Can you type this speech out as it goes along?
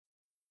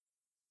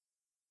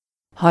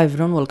Hi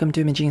everyone, welcome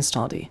to Imaging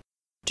Study.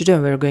 Today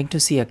we are going to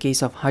see a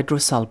case of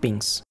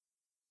Hydrosalpinx.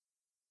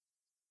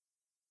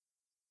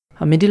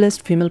 A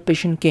middle-aged female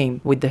patient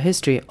came with the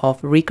history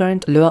of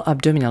recurrent lower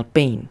abdominal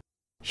pain.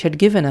 She had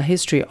given a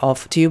history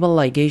of tubal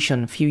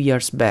ligation few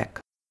years back.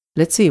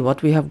 Let's see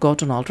what we have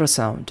got on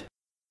ultrasound.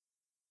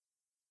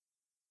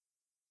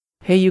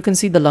 Here you can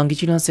see the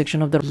longitudinal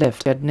section of the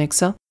left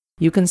adnexa.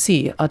 You can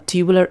see a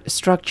tubular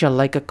structure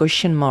like a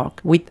question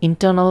mark with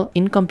internal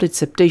incomplete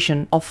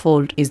septation of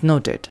fold is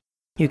noted.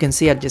 You can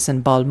see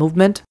adjacent bowel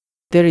movement.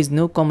 There is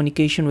no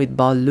communication with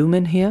bowel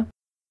lumen here.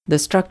 The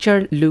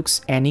structure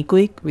looks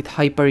anechoic with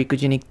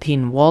hyperechogenic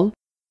thin wall.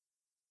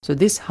 So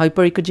this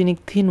hyperechogenic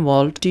thin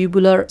wall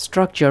tubular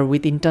structure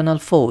with internal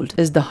fold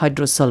is the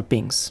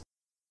Hydrosalpinx.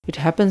 It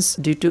happens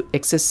due to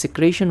excess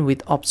secretion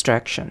with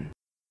obstruction.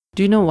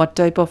 Do you know what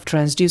type of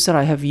transducer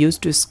I have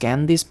used to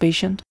scan this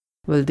patient?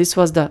 Well, this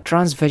was the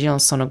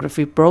transvaginal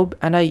sonography probe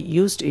and I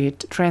used it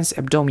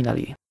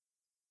transabdominally.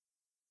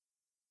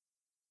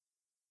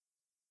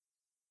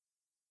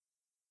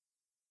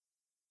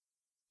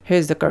 Here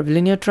is the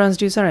curvilinear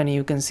transducer and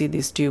you can see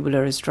this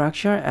tubular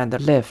structure at the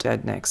left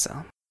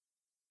adnexa.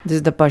 This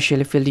is the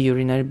partially filled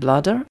urinary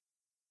bladder.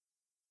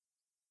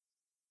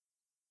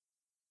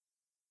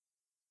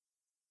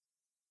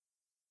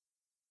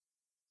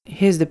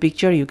 Here's the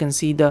picture. You can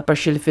see the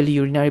partially filled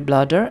urinary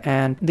bladder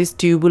and this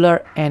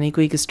tubular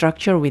anechoic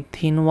structure with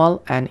thin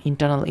wall and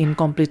internal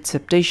incomplete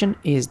septation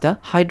is the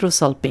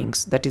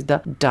Hydrosalpinx, that is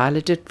the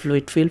dilated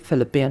fluid-filled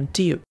fallopian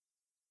tube.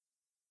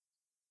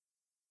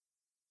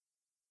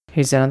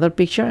 Here's another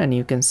picture and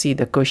you can see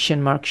the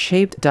question mark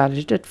shaped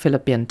dilated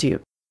fallopian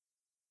tube.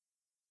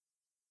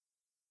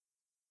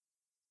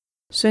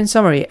 So in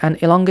summary, an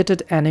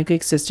elongated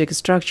anechoic cystic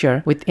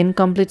structure with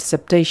incomplete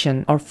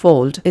septation or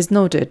fold is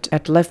noted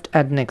at left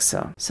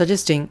adnexa,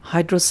 suggesting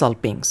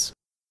Hydrosalpinx.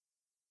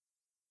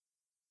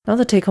 Now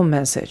the take-home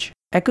message.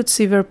 Acute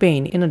severe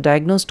pain in a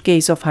diagnosed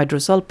case of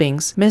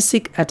Hydrosalpinx may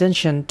seek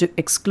attention to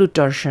exclude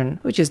torsion,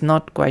 which is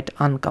not quite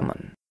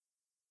uncommon.